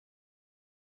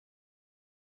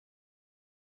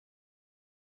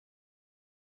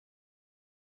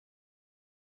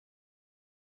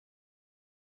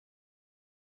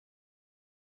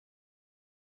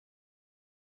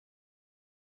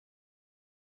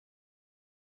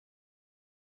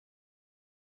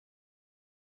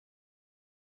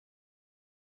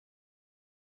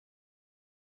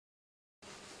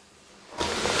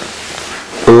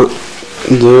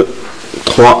2,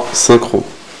 3, synchro.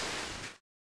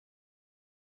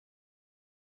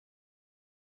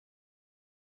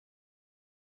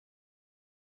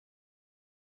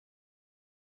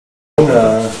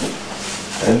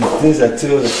 And these are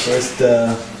two of the first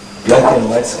black and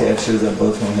white sketches I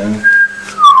bought from him.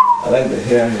 I like the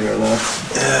hair here a lot.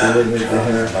 Yeah, really like the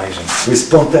hair. Amazing. With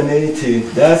spontaneity,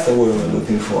 that's the word we're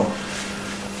looking for.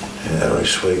 Yeah, very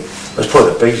sweet. That's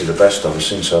probably the best stuff I've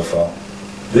seen so far.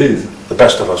 These? The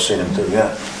best stuff I've seen him do,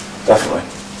 yeah, definitely.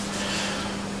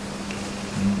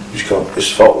 He's got, his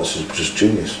faultless is just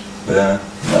genius. Yeah,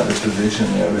 not the position,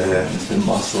 everything. Yeah. It's the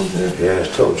muscle there. Yeah,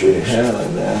 it's total genius. Hair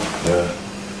like that. Yeah.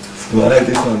 Well, I like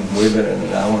this one way better than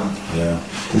that one. Yeah.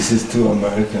 This is too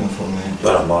American for me. I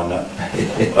don't mind that.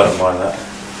 I don't mind that.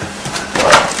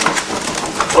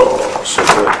 Oh, so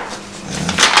good.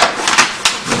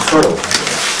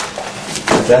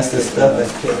 But that's the stuff that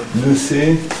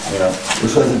Lucy,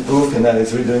 which was a book, and now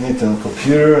he's redoing it on a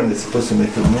computer, and it's supposed to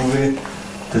make a movie.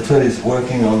 That's what he's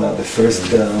working on now, the first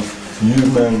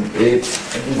human ape.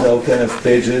 And these are all kind of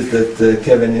pages that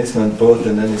Kevin Eastman bought,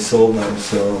 and then he sold them,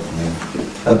 so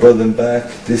I brought them back.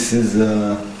 This is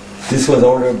this was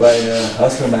ordered by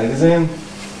Hustler magazine,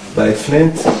 by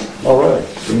Flint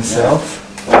himself,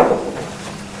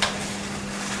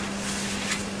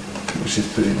 which is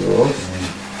pretty gross.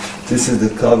 This is the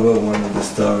cover of one of the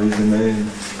stories he made.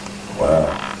 Wow.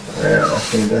 Yeah, I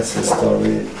think that's the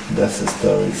story. That's the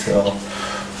story itself.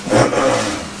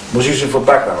 Was you using for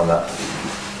background on that?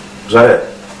 Was that it?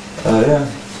 Yeah.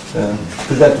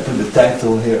 Because I had to put the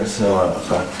title here, so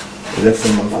okay. I left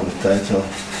them for the title.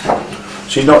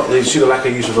 So you see the lack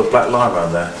of use of a black line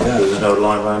around there? Yeah. There's no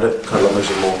line around it? Kind of makes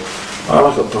it more... I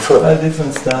like it, prefer A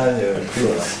different style here, of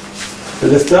course. But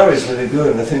the story is really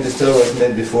good, and I think the story was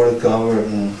made before the cover.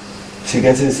 So you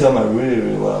can see some are really,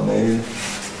 really well made.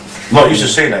 Not used to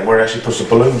seeing that, where it actually puts the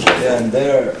balloons in. Yeah, and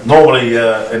there... Normally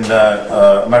in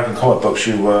American comic books,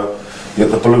 you get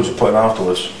the balloons are put in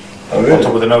afterwards. Oh, really? On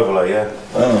top with an overlay, yeah.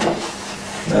 Oh,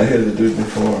 I heard they do it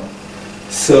before.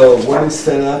 So when it's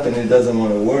set up and it doesn't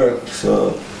want to work,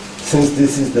 so since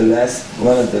this is the last,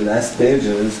 one of the last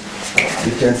pages,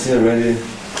 you can see already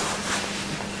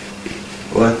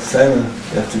what, Simon,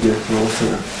 you have to get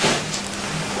closer.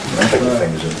 Take the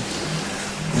fingers in.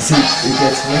 You see, it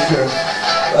gets weaker.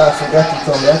 Oh, I forgot to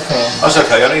turn that phone. That's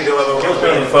okay, I need to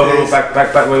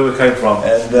back where we came from.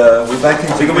 And we're back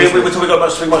into we got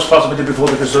much faster than we did before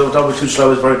because don't be too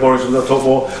slow, it's very boring, so we'll talk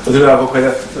more. We'll do that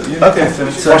quicker. Okay,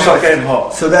 so Watch that getting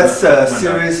hot. So that's a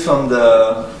series from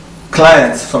the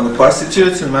clients, from the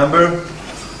prostitutes, remember?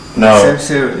 No. Same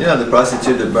series, you know, the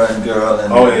prostitute, the burn girl,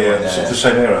 and it's the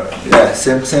same era. Yeah,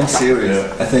 same series.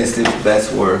 Yeah. I think it's the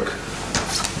best work.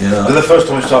 You know? The first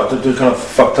time we started to do kind of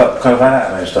fucked up kind of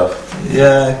anime stuff.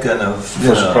 Yeah, kind of.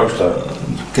 First approach though.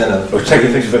 Kind of. We're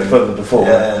taking things a bit further than before.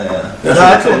 Yeah. Right? No,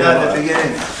 actually, not at the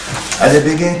beginning. At the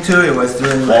beginning too, it was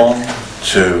doing 1,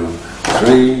 2,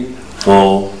 3,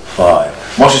 4,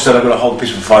 5. Marcia said I've got to hold a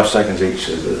piece for 5 seconds each.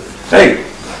 Hey.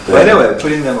 Well, anyway,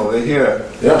 putting them over here.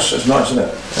 Yes, it's nice, isn't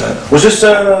it? Yeah. Was this?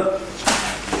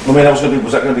 I mean,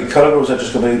 was that going to be coloured, or was that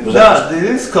just going to be? No, it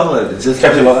is coloured. It's just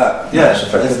kept it like that. Yeah, that's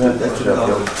effective. that's the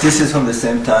color. This is from the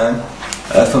same time,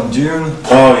 from June.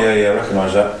 Oh yeah, I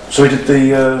recognise that. So he did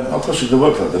the. Of course, he did the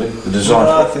work for that, did he? The design.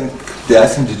 No, I think they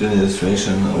asked him to do an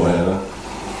illustration or whatever.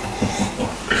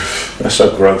 That's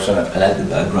so gross, isn't it? I like the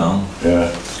background. Yeah.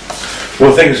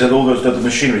 Well, the thing is that all those the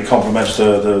machinery complements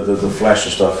the flash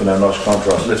and stuff. You know, nice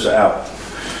contrast, lifts it out.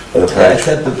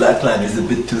 Except the black line is a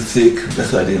bit too thick.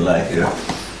 That's what I didn't like here.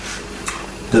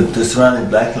 The surrounding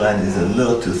black line is a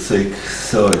little too thick,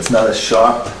 so it's not as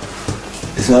sharp.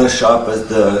 It's not as sharp as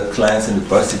the clients and the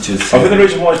prostitutes. I think the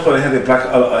reason why it's put a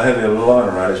heavier line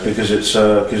around it is because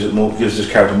gives this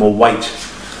character more weight.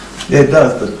 Yeah, it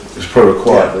does, but it's probably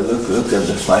required. Yeah, but look at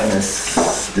the fineness,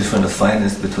 the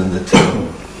fineness between the two.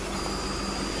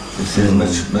 You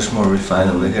see, much more refined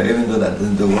over here, even though that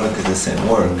the work is the same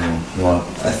work. Right.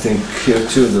 I think here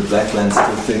too the black line's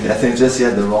too thick. I think just he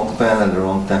had the wrong pen at the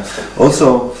wrong time.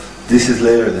 Also, this is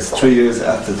later. That's 3 years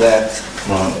after that.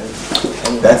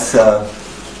 Right. That's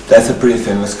a pretty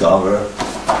famous cover.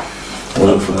 Was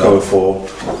it for cover 4?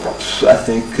 I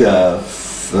think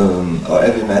or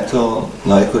heavy metal.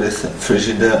 No, I could have said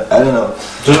Frigidaire. I don't know.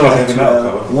 Doesn't like heavy metal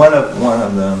cover. One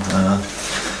of them.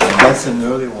 That's an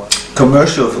early one.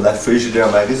 Commercial for that Frigidaire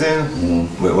magazine,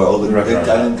 where all the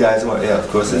Italian guys were. Yeah, of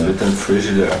course, it's written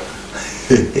Frigidaire.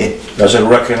 I said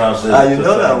recognise the. You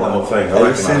know that one. Thing. I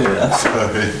recognise it. I'm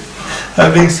sorry.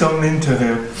 I'm being so mean to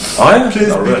him. I am. Please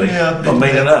Not beat really. me up. Not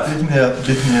mean enough. Beat me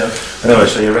up. Anyway,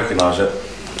 so you recognise it.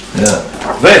 Yeah.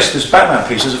 This Batman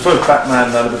piece is the first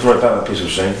Liberatore Batman piece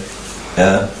I've seen.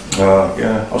 Yeah.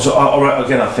 Yeah.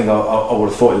 Again, I think I would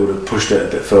have thought he would have pushed it a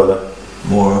bit further.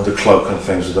 More. The cloak and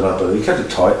things, I don't know, but he kept it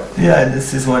tight. Yeah,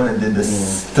 this is when I did the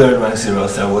third one, zero. I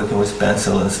started working with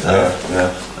pencil and stuff.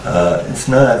 Yeah. It's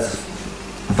not as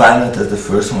violent as the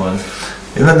first one.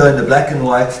 Even though in the black and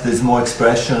white there's more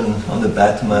expression on the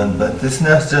Batman, but this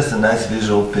is just a nice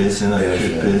visual piece, you know, a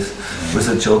cute piece with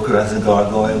the Joker as a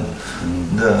gargoyle.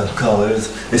 The colors.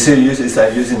 You see, usually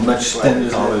start using much thinner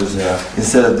colors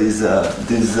instead of these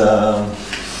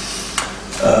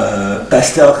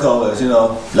pastel colors, you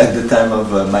know, like the time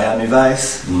of Miami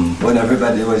Vice, when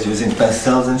everybody was using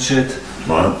pastels and shit.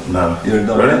 Right, no. You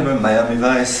don't remember Miami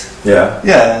Vice? Yeah.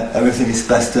 Yeah, everything is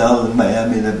pastel in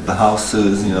Miami, the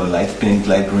houses, you know, light pink,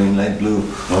 light green, light blue.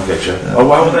 I'll get you.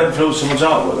 Why would that influence someone's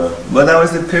artwork though? Well, that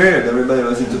was the period, everybody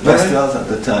was into pastels at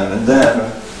the time, and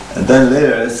then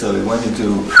later, so we went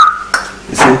into,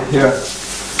 you see here,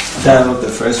 time of the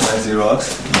first Rank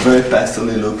Xerox, very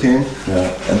pastel-y looking,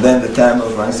 and then the time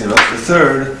of Rank Xerox the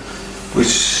third, which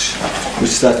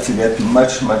started to get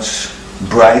much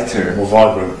brighter. More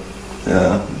vibrant.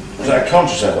 Yeah. Was that a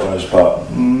conscious effort on his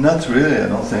part? Not really, I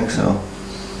don't think so.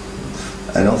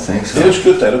 I don't think so. He looks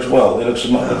good there, looks well. He looks,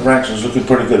 the reaction's looking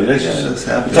pretty good. He looks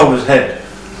happy. The top of his head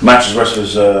matches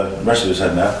the rest of his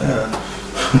head now. Yeah.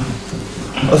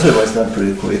 Also, it was done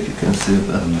pretty quick, you can see.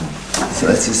 So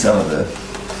let's see some of the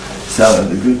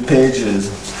good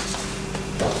pages.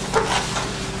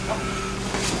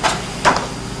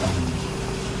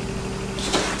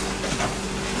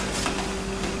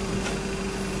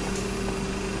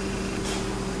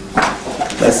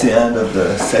 That's the end of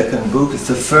the second book. It's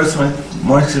the first one,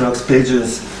 more Xerox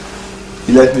pages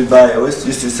he let me buy. I always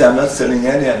used to say, I'm not selling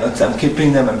any, I'm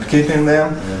keeping them.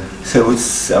 So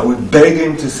I would beg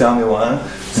him to sell me one.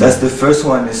 So that's the first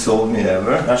one he sold me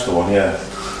ever. That's the one, yeah.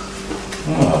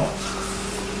 Oh.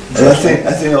 And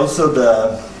I think also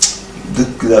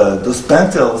those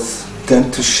panels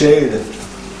tend to shade.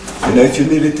 You know, if you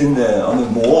leave it on the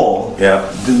wall,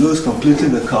 they lose completely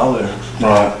the color.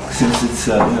 Right. Since it's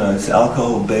it's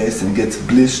alcohol based and gets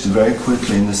bleached very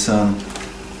quickly in the sun.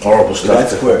 Horrible stuff.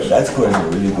 That square is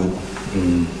really good.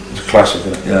 It's a classic,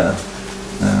 isn't it? Yeah.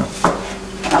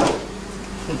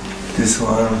 This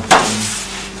one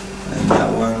and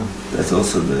that one. That's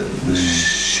also the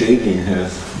shading here.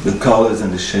 The colors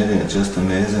and the shading are just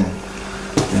amazing.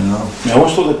 You know. I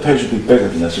always thought the page would be bigger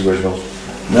than this original.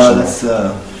 No, that's.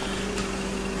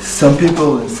 Some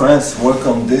people in France work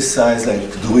on this size, like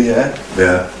Drouillet.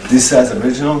 Yeah. This size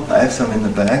original. I have some in the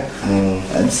back,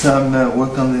 and some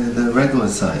work on the regular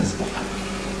size.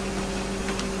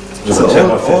 So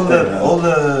all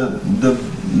the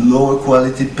lower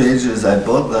quality pages, I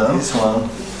bought them. This one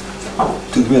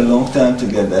took me a long time to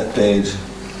get that page.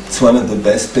 It's one of the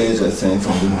best pages, I think,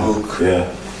 from the book. Yeah.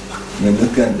 I mean,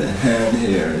 look at the hand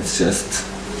here. It's just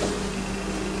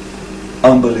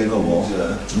unbelievable.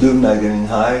 Lumina getting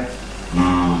high.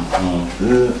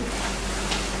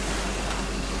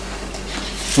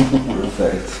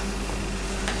 Perfect.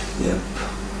 Yep.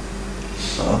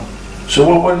 So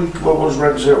what was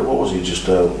Rank Zero? What was he just?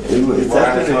 It's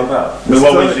actually about?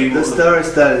 The story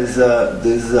is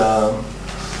there's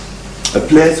a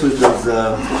place with those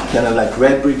kind of like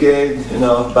Red Brigade, you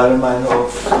know,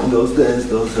 Baden-Meinhof in those days,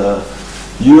 those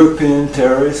European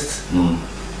terrorists.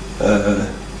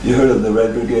 You heard of the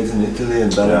Red Brigades in Italy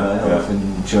and Baden-Meinhof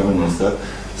in Germany and stuff.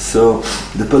 So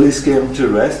the police came to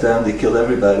arrest them, they killed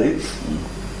everybody.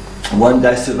 One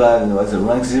guy survived, and there was a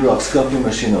Rank Xerox copy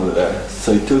machine over there.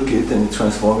 So he took it and he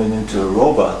transformed it into a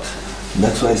robot. And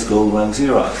that's why it's called Rank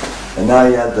Xerox. And now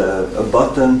he had a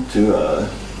button to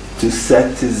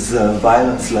set his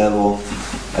violence level.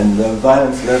 And the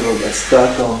violence level got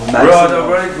stuck on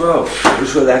maximum,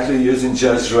 which was actually using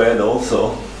Judge Dredd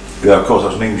also. Yeah, of course,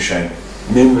 that was Mean Machine.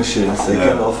 Mean Machines, they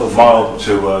came off of mild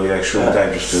to extremely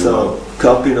dangerous to. So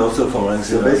copied also from Rank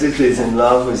Zero. Basically, he's in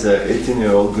love with an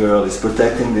 18-year-old girl. He's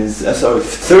protecting this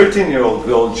 13-year-old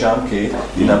girl junkie.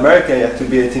 In America, you have to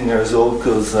be 18 years old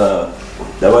because that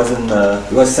wasn't.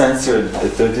 It was censored. A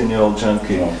 13-year-old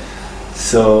junkie.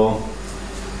 So.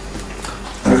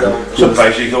 So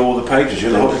basically, you got all the pages.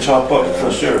 You got the entire book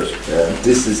for series.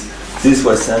 This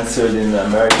was censored in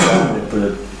America. They put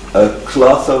a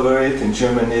cloth over it. In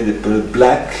Germany, they put a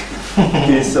black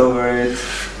piece over it.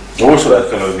 Also, that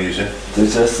kind of music. They're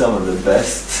just some of the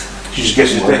best. He just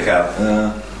gets his dick out.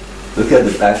 Look at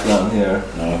the background here.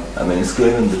 I mean, it's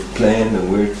good, and the plane, the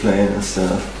weird plane and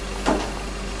stuff.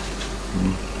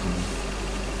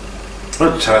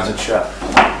 What a talented chap.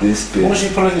 This bit. Why was he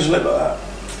pulling his lip like that?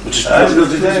 Which is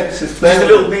She's there's a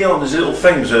little neon, there's little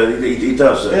things he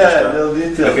does. Yeah, little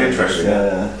details. Look interesting.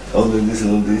 Yeah, all these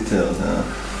little details.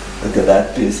 Look at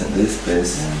that piece and this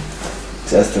piece.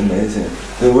 Just amazing.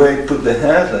 The way he put the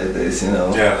hand like this, you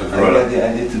know. Yeah,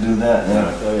 I need to do that.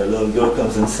 Yeah. So a little girl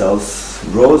comes and sells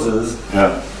roses.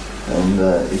 Yeah. And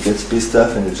he gets pissed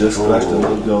off and he just crushed the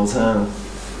little girl's hand.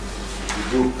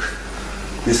 Look,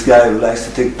 this guy who likes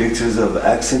to take pictures of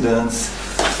accidents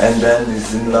and then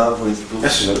is in love with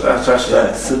books. So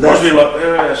that's the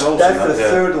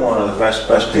third one. One of the best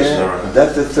pieces, I reckon.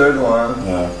 That's the third one.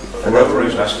 Yeah. And for whatever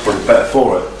reason, that's probably better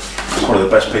for it. It's one of the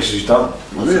best pieces he's done.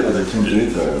 Really, they didn't do it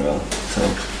very well. So,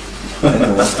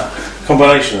 anyway.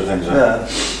 Combination of things. Yeah.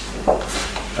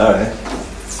 Alright.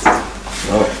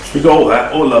 Well, we got all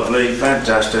that, all lovely,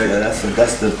 fantastic. Yeah,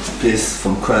 that's the piece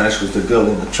from Crash with the girl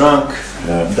in the trunk,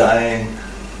 dying,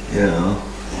 you know.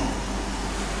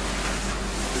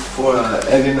 For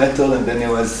heavy metal, and then he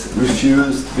was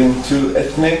refused, being too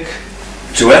ethnic.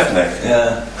 Too ethnic?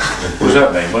 Yeah. What does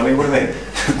that mean? What do you mean?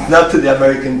 Not to the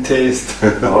American taste.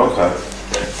 Oh, okay.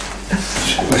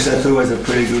 Which I thought was a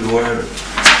pretty good word.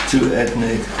 Too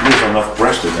ethnic. There's enough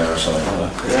breast in there or something,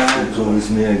 aren't there? Yeah, it's always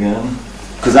me again.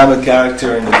 Because I'm a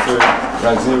character in the third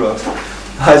Rank Zero.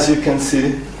 As you can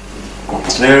see.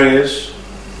 There he is.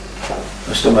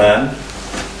 That's the man.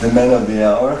 The man of the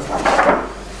hour.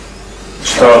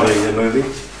 Star of the movie.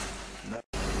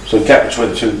 So the gap between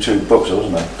the two books,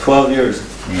 wasn't there? 12 years.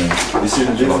 Yeah. You see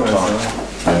the difference, huh?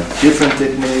 Yeah. Different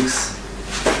techniques.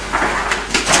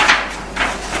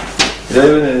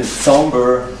 Even it's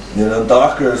somber, you know,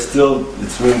 darker, still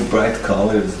it's really bright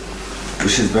colors,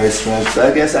 which is very strange. So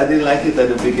I guess I didn't like it at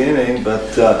the beginning,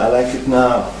 but I like it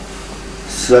now.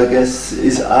 So I guess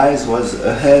his eyes was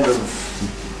a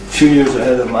few years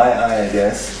ahead of my eye, I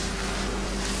guess.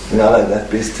 And I like that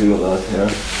piece too a lot, yeah.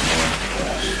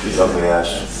 It's lovely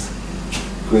ass.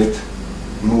 Great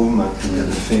movement with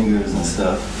the fingers and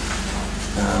stuff.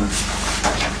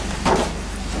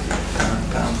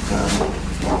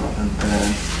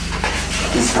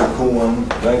 This is a cool one.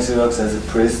 Rank Xerox as a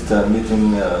priest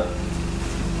meeting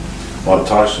Mike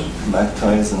Tyson. Mike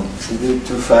Tyson. He did it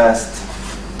too fast.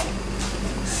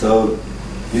 So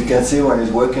you can see when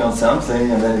he's working on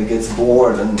something and then he gets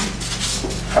bored and...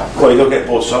 Well, you got to get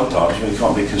bored sometimes. You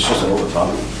can't be consistent all the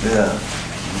time. Yeah.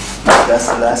 That's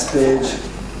the last page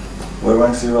where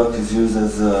Rank Xerox is used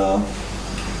as a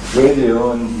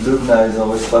radio, and Lubna is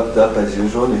always fucked up as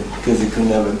usual because he could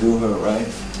never do her right.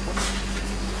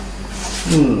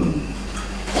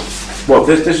 Well,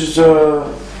 this is I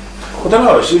don't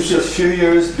know. It's just a few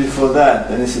years before that,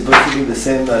 and it's supposed to be the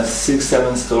same as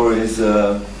 6-7 stories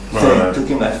thing. It took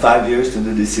him like 5 years to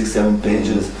do these 6-7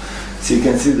 pages. So you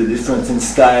can see the difference in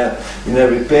style in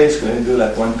every page. When you do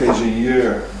like 1 page a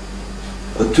year,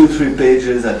 or 2-3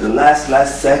 pages at the last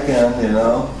second, you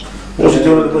know. Was he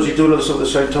doing all this at the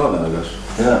same time then, I guess?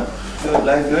 Yeah. I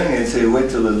like doing it, so you wait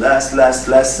till the last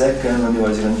second when it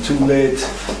was even too late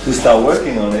to start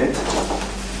working on it,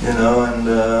 you know, and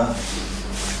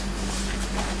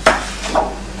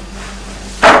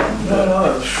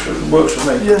no, it works for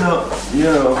me. you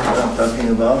know what I'm talking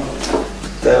about.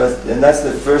 And that's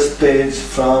the first page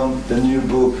from the new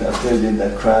book after he did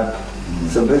that crap.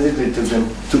 So basically it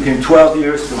took him 12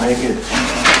 years to make it.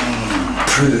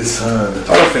 Pretty sad.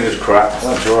 I don't think it's crap.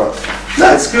 That's alright.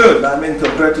 That's good. I mean,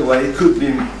 compared to what it could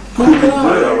be. I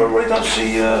really don't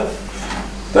see.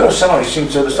 They don't sound like he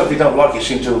seems to. The stuff you don't like, he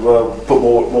seems to put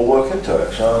more work into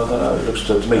it. So I don't know. It looks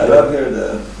to me. I love here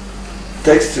the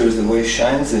textures, the way he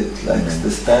shines it, like the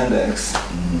spandex.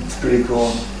 It's pretty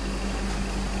cool.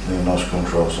 Yeah, nice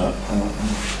contrast, huh?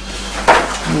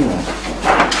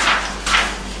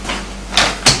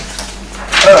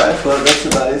 Alright, well that's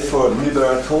about it for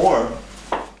Liberator.